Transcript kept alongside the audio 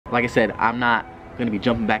Like I said, I'm not going to be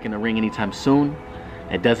jumping back in the ring anytime soon.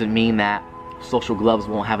 That doesn't mean that Social Gloves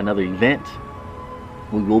won't have another event.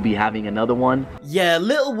 We will be having another one. Yeah,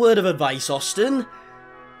 little word of advice, Austin.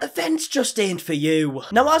 Events just ain't for you.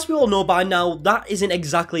 Now, as we all know by now, that isn't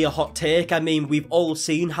exactly a hot take. I mean, we've all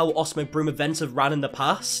seen how Austin Mcbroom events have ran in the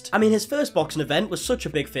past. I mean, his first boxing event was such a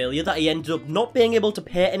big failure that he ended up not being able to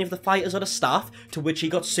pay any of the fighters or the staff, to which he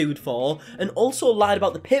got sued for, and also lied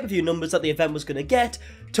about the pay-per-view numbers that the event was going to get,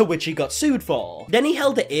 to which he got sued for. Then he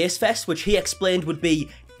held the Ace Fest, which he explained would be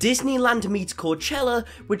Disneyland meets Coachella,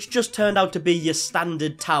 which just turned out to be your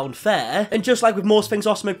standard town fair. And just like with most things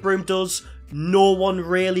Austin Mcbroom does, no one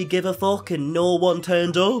really give a fuck and no one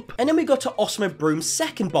turned up. And then we got to Austin Mcbroom's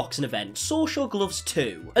second boxing event, Social Gloves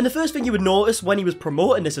 2. And the first thing you would notice when he was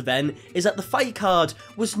promoting this event is that the fight card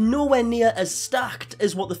was nowhere near as stacked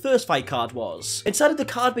as what the first fight card was. Instead of the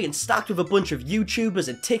card being stacked with a bunch of YouTubers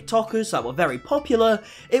and TikTokers that were very popular,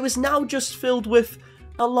 it was now just filled with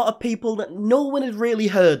a lot of people that no one had really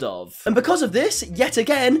heard of. And because of this, yet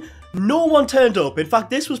again, no one turned up. In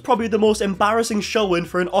fact, this was probably the most embarrassing showing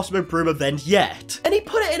for an Austin Mcbroom event yet. And he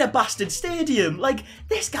put it in a bastard stadium. Like,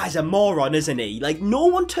 this guy's a moron, isn't he? Like, no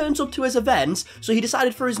one turns up to his events, so he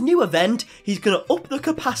decided for his new event, he's gonna up the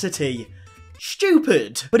capacity.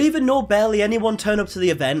 Stupid! But even though barely anyone turned up to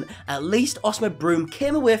the event, at least Austin Mcbroom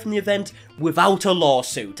came away from the event without a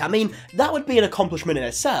lawsuit. I mean, that would be an accomplishment in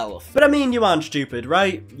itself. But I mean, you aren't stupid,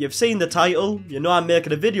 right? You've seen the title, you know I'm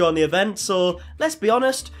making a video on the event, so let's be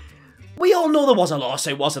honest, we all know there was a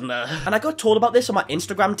lawsuit, wasn't there? And I got told about this on my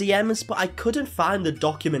Instagram DMs, but I couldn't find the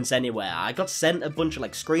documents anywhere. I got sent a bunch of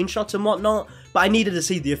like screenshots and whatnot, but I needed to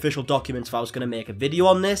see the official documents if I was going to make a video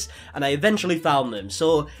on this, and I eventually found them.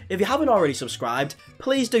 So if you haven't already subscribed,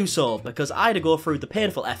 please do so, because I had to go through the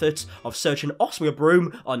painful efforts of searching Austin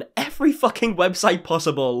Mcbroom on every fucking website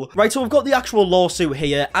possible. Right, so we've got the actual lawsuit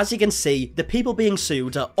here. As you can see, the people being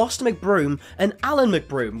sued are Austin Mcbroom and Alan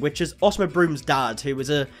Mcbroom, which is Austin Mcbroom's dad, who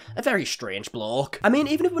was a very strange bloke. I mean,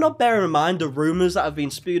 even if we're not bearing in mind the rumours that have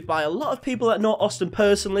been spewed by a lot of people that know Austin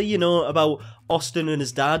personally, you know, about Austin and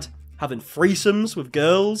his dad having threesomes with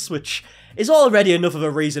girls, which is already enough of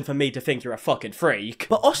a reason for me to think you're a fucking freak.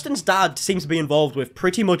 But Austin's dad seems to be involved with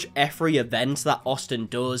pretty much every event that Austin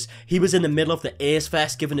does. He was in the middle of the Ace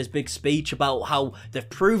Fest giving his big speech about how they've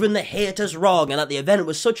proven the haters wrong and that the event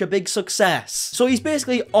was such a big success. So he's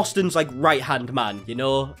basically Austin's like right-hand man, you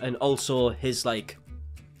know, and also his like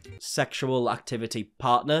sexual activity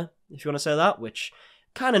partner, if you want to say that, which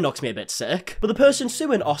kind of knocks me a bit sick. But the person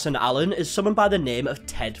suing Austin Allen is someone by the name of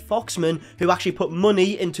Ted Foxman, who actually put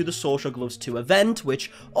money into the Social Gloves 2 event,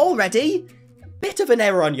 which already, bit of an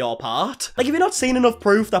error on your part. Like, if you've not seen enough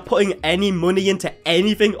proof that putting any money into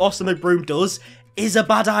anything Austin Mcbroom does is a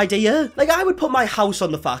bad idea. Like, I would put my house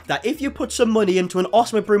on the fact that if you put some money into an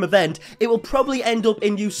Austin Mcbroom event, it will probably end up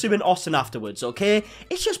in you suing Austin afterwards, okay?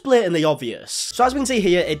 It's just blatantly obvious. So as we can see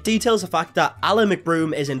here, it details the fact that Alan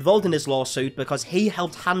Mcbroom is involved in this lawsuit because he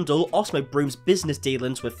helped handle Austin Mcbroom's business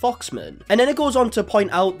dealings with Foxman. And then it goes on to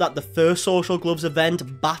point out that the first Social Gloves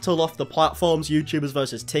event, Battle Off the Platforms, YouTubers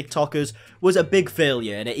versus TikTokers, was a big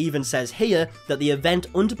failure, and it even says here that the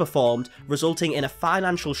event underperformed, resulting in a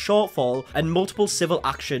financial shortfall and multiple civil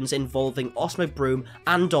actions involving Austin Mcbroom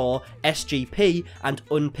and/or SGP and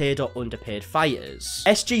unpaid or underpaid fighters.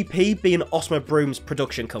 SGP being Austin Mcbroom's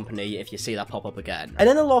production company, if you see that pop up again. And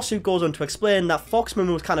then the lawsuit goes on to explain that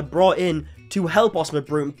Foxman was kind of brought in to help Austin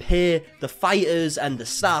Mcbroom pay the fighters and the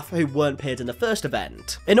staff who weren't paid in the first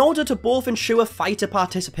event. In order to both ensure fighter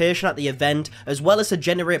participation at the event, as well as to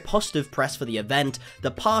generate positive press for the event,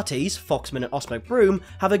 the parties, Foxman and Austin Mcbroom,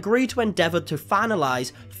 have agreed to endeavour to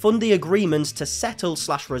finalise funding agreements to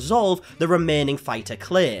settle/resolve the remaining fighter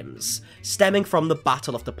claims, stemming from the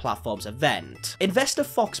Battle of the Platforms event. Investor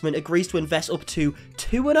Foxman agrees to invest up to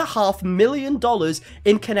 $2.5 million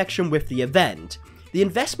in connection with the event. The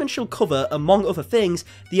investment shall cover, among other things,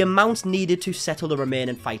 the amount needed to settle the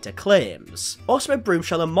remaining fighter claims. Austin Mcbroom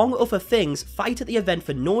shall, among other things, fight at the event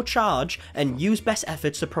for no charge and use best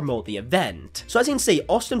efforts to promote the event. So as you can see,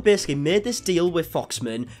 Austin basically made this deal with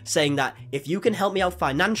Foxman, saying that if you can help me out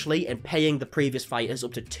financially in paying the previous fighters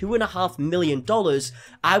up to $2.5 million,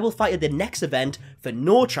 I will fight at the next event for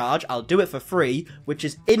no charge. I'll do it for free, which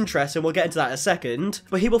is interesting, we'll get into that in a second.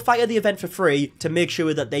 But he will fight at the event for free to make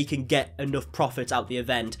sure that they can get enough profits out the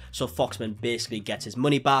event, so Foxman basically gets his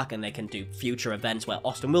money back and they can do future events where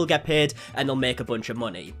Austin will get paid and they'll make a bunch of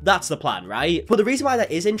money. That's the plan, right? But the reason why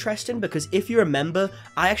that is interesting, because if you remember,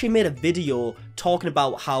 I actually made a video talking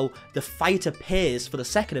about how the fighter pays for the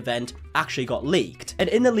second event actually got leaked. And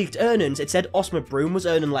in the leaked earnings, it said Austin Mcbroom was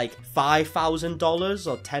earning like $5,000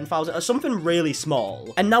 or $10,000 or something really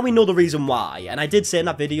small. And now we know the reason why. And I did say in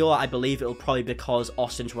that video, I believe it'll probably be because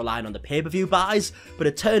Austin's relying on the pay-per-view buys, but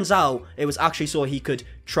it turns out it was actually so he could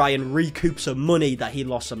try and recoup some money that he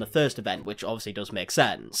lost on the first event, which obviously does make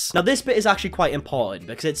sense. Now this bit is actually quite important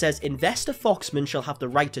because it says investor Foxman shall have the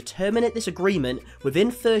right to terminate this agreement within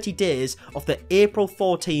 30 days of the April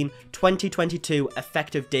 14, 2022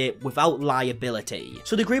 effective date without liability.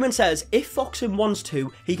 So the agreement says if Foxman wants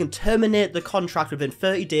to, he can terminate the contract within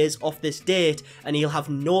 30 days of this date and he'll have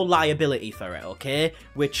no liability for it, okay?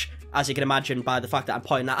 Which, as you can imagine by the fact that I'm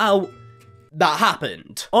pointing that out, that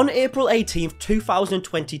happened. On April 18th,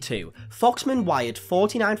 2022, Foxman wired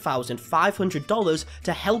 $49,500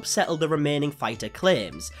 to help settle the remaining fighter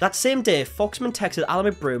claims. That same day, Foxman texted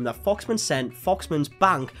Alan Mcbroom that Foxman sent Foxman's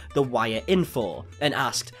bank the wire info and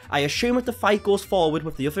asked, "I assume if the fight goes forward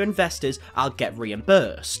with the other investors, I'll get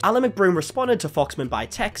reimbursed." Alan Mcbroom responded to Foxman by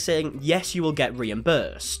text saying, "Yes, you will get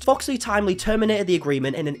reimbursed." Foxley timely terminated the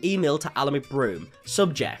agreement in an email to Alan Mcbroom.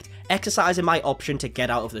 Subject: exercising my option to get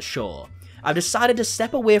out of the show. I've decided to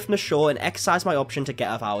step away from the show and exercise my option to get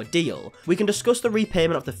out of our deal. We can discuss the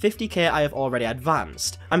repayment of the $50K I have already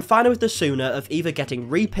advanced. I'm fine with the sooner of either getting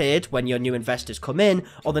repaid when your new investors come in,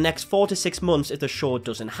 or the next 4 to 6 months if the show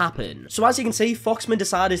doesn't happen. So as you can see, Foxman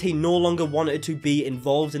decided he no longer wanted to be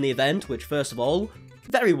involved in the event, which first of all,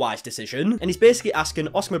 very wise decision, and he's basically asking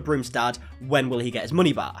Austin Mcbroom's dad when will he get his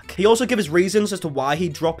money back. He also gives reasons as to why he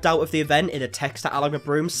dropped out of the event in a text to Alan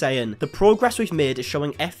Mcbroom saying, "The progress we've made is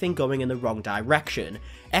showing everything going in the wrong direction.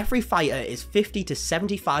 Every fighter is 50 to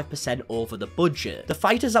 75% over the budget. The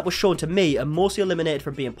fighters that were shown to me are mostly eliminated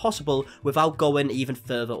from being possible without going even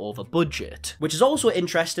further over budget." Which is also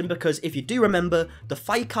interesting because if you do remember, the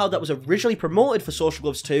fight card that was originally promoted for Social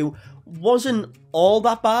Gloves 2 wasn't all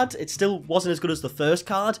that bad. It still wasn't as good as the first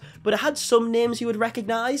card, but it had some names you would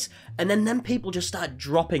recognise, and then them people just started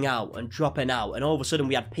dropping out, and all of a sudden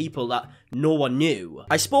we had people that no one knew.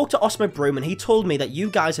 I spoke to Austin Mcbroom and he told me that you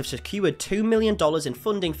guys have secured $2 million in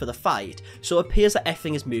funding for the fight, so it appears that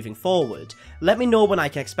everything is moving forward. Let me know when I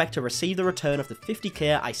can expect to receive the return of the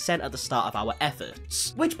 $50K I sent at the start of our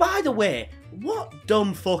efforts. Which, by the way, what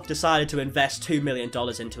dumb fuck decided to invest $2 million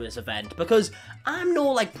into this event? Because I'm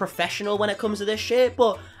no like professional when it comes to this shit,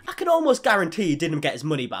 but I can almost guarantee he didn't get his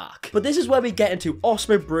money back. But this is where we get into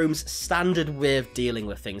Austin Mcbroom's standard way of dealing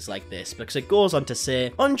with things like this, because it goes on to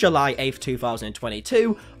say, on July 8th,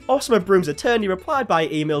 2022, Austin Mcbroom's attorney replied by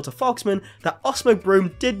email to Foxman that Austin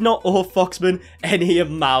Mcbroom did not owe Foxman any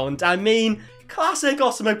amount. I mean, classic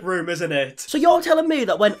Austin Mcbroom, isn't it? So you're telling me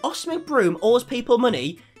that when Austin Mcbroom owes people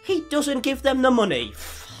money, he doesn't give them the money?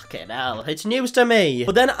 Fucking hell, it's news to me.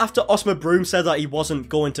 But then after Austin Mcbroom said that he wasn't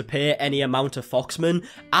going to pay any amount to Foxman,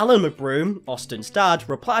 Alan Mcbroom, Austin's dad,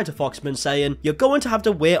 replied to Foxman saying, "You're going to have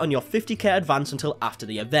to wait on your $50K advance until after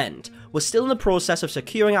the event. We're still in the process of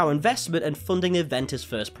securing our investment and funding the event is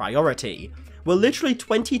first priority. We're literally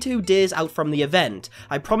 22 days out from the event.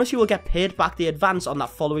 I promise you will get paid back the advance on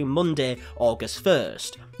that following Monday, August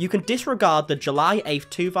 1st. You can disregard the July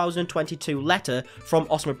 8th, 2022 letter from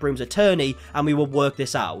Austin Mcbroom's attorney and we will work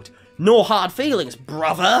this out. No hard feelings,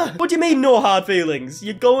 brother." What do you mean no hard feelings?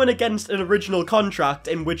 You're going against an original contract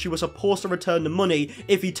in which you were supposed to return the money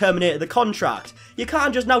if you terminated the contract. You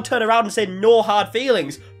can't just now turn around and say no hard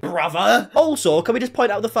feelings, brother. Also, can we just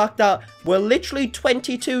point out the fact that we're literally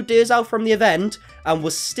 22 days out from the event and we're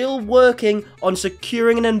still working on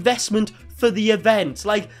securing an investment for the event?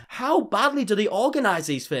 Like, how badly do they organise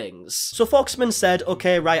these things? So Foxman said,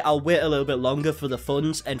 okay, right, I'll wait a little bit longer for the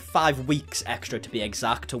funds, and 5 weeks extra to be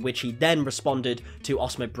exact, to which he then responded to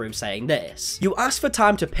Austin Mcbroom saying this: "You asked for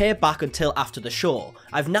time to pay back until after the show.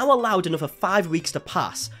 I've now allowed another 5 weeks to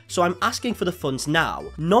pass, so I'm asking for the funds now."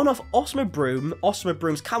 None of Austin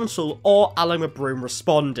Mcbroom's counsel, or Alan Mcbroom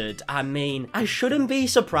responded. I mean, I shouldn't be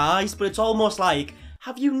surprised, but it's almost like,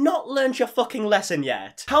 have you not learned your fucking lesson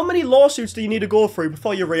yet? How many lawsuits do you need to go through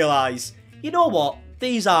before you realise, you know what,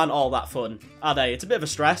 these aren't all that fun, are they? It's a bit of a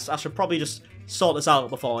stress. I should probably just sort this out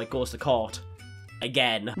before it goes to court.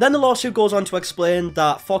 Again. Then the lawsuit goes on to explain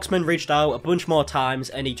that Foxman reached out a bunch more times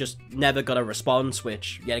and he just never got a response,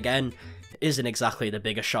 which, yet again, isn't exactly the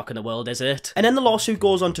biggest shock in the world, is it? And then the lawsuit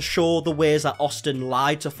goes on to show the ways that Austin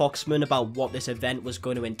lied to Foxman about what this event was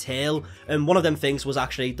going to entail, and one of them things was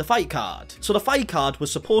actually the fight card. So the fight card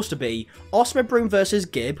was supposed to be Austin Mcbroom versus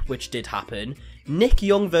Gibb, which did happen, Nick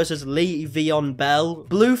Young versus Lee Vion Bell,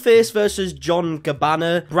 Blueface versus John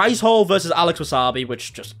Gabbana, Bryce Hall versus Alex Wasabi,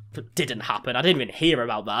 which just didn't happen. I didn't even hear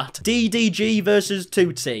about that. DDG versus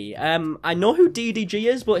Tootsie. I know who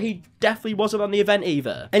DDG is, but he definitely wasn't on the event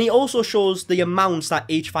either. And he also shows the amounts that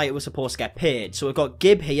each fighter was supposed to get paid. So we've got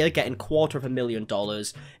Gib here getting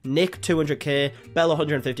 $250,000, Nick 200k, Bella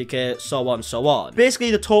 150k, so on, so on. Basically,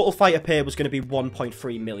 the total fighter pay was going to be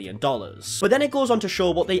 $1.3 million. But then it goes on to show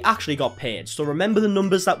what they actually got paid. So remember the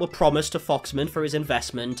numbers that were promised to Foxman for his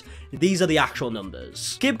investment. These are the actual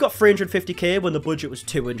numbers. Gib got 350k when the budget was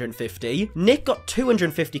 250. Nick got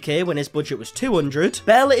 250k when his budget was 200.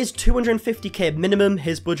 Bella is 250k minimum,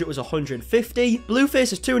 his budget was 150.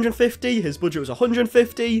 Blueface is 250, his budget was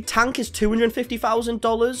 150. Tank is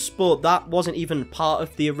 $250,000, but that wasn't even part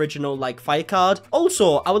of the original, like, fight card.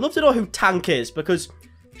 Also, I would love to know who Tank is, because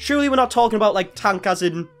surely we're not talking about, like, Tank as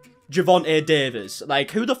in Javonte Davis.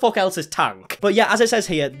 Like, who the fuck else is Tank? But yeah, as it says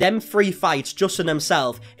here, them 3 fights just in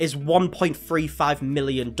themselves is $1.35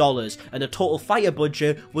 million, and the total fighter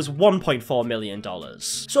budget was $1.4 million.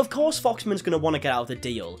 So of course Foxman's going to want to get out of the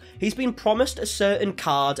deal. He's been promised a certain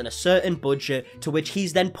card and a certain budget, to which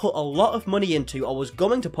he's then put a lot of money into, or was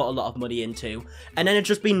going to put a lot of money into, and then it's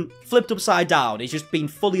just been flipped upside down. He's just been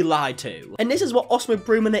fully lied to. And this is what Austin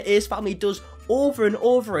Mcbroom and the Ace family does over and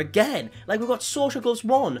over again. Like, we've got Social Gloves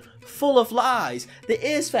 1, full of lies. The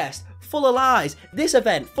Ace Fest, full of lies. This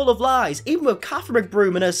event, full of lies. Even with Catherine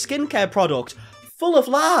Mcbroom and her skincare product, full of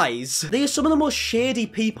lies. They are some of the most shady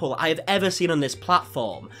people I have ever seen on this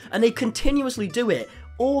platform, and they continuously do it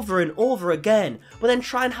over and over again, but then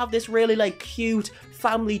try and have this really, like, cute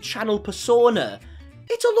family channel persona.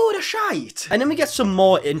 It's a load of shite. And then we get some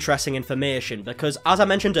more interesting information, because as I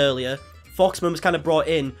mentioned earlier, Foxman was kind of brought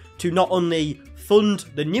in to not only fund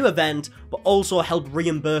the new event, but also help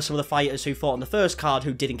reimburse some of the fighters who fought on the first card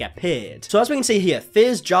who didn't get paid. So as we can see here,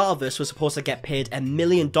 Fizz Jarvis was supposed to get paid $1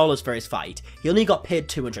 million for his fight. He only got paid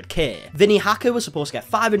 200k. Vinny Hacker was supposed to get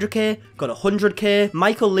 500k, got 100k.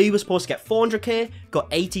 Michael Lee was supposed to get 400k, got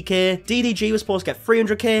 80k. DDG was supposed to get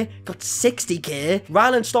 300k, got 60k.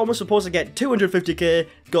 Ryland Storm was supposed to get 250k,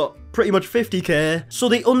 got pretty much 50k. So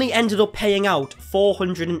they only ended up paying out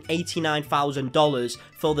 $489,000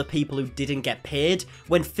 for the people who didn't get paid,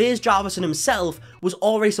 when Fizz Jarvis himself was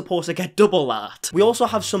already supposed to get double that. We also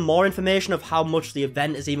have some more information of how much the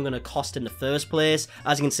event is even going to cost in the first place.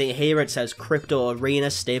 As you can see here, it says Crypto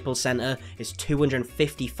Arena Staples Center is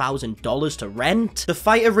 $250,000 to rent. The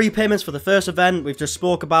fighter repayments for the first event we've just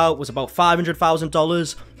spoke about was about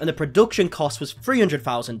 $500,000, and the production cost was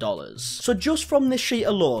 $300,000. So just from this sheet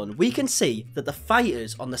alone, we can see that the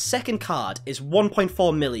fighters on the second card is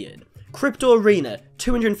 1.4 million. Crypto Arena,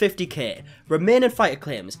 250k. Remaining fighter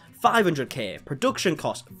claims, 500k. Production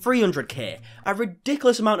cost, 300k. A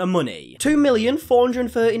ridiculous amount of money.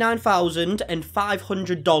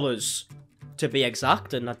 $2,439,500 to be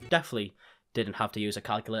exact, and I definitely didn't have to use a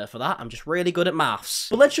calculator for that. I'm just really good at maths.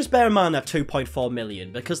 But let's just bear in mind that 2.4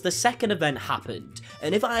 million, because the second event happened,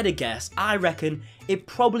 and if I had to guess, I reckon it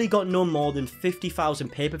probably got no more than 50,000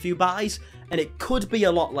 pay-per-view buys, and it could be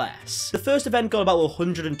a lot less. The first event got about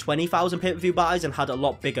 120,000 pay-per-view buys and had a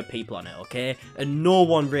lot bigger people on it, okay? And no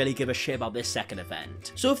one really gave a shit about this second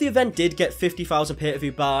event. So if the event did get 50,000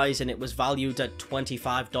 pay-per-view buys and it was valued at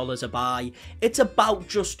 $25 a buy, it's about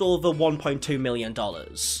just over $1.2 million.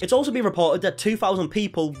 It's also been reported that 2,000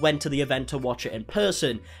 people went to the event to watch it in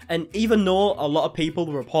person, and even though a lot of people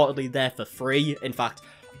were reportedly there for free, in fact,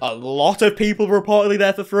 a lot of people were reportedly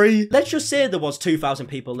there for free. Let's just say there was 2,000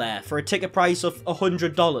 people there for a ticket price of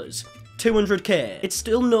 $100. 200k. It's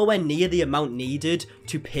still nowhere near the amount needed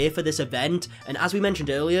to pay for this event, and as we mentioned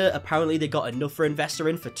earlier, apparently they got enough for investor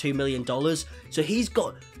in for $2 million, so he's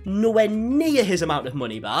got nowhere near his amount of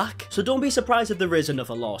money back. So don't be surprised if there is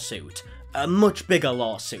another lawsuit. A much bigger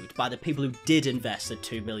lawsuit by the people who did invest the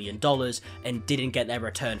 $2 million and didn't get their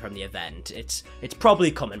return from the event. It's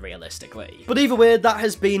probably coming realistically. But either way, that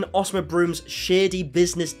has been Austin Mcbroom's shady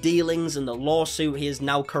business dealings and the lawsuit he is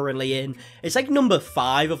now currently in. It's like number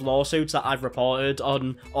 5 of lawsuits that I've reported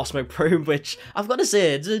on Austin Mcbroom, which I've got to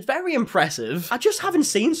say, it's very impressive. I just haven't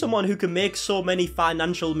seen someone who can make so many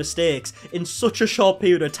financial mistakes in such a short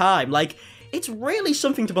period of time. Like, it's really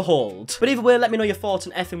something to behold. But either way, let me know your thoughts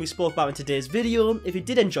on everything we spoke about in today's video. If you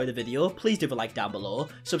did enjoy the video, please leave a like down below.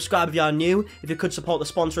 Subscribe if you are new. If you could support the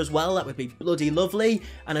sponsor as well, that would be bloody lovely.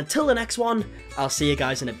 And until the next one, I'll see you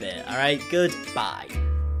guys in a bit. Alright, goodbye.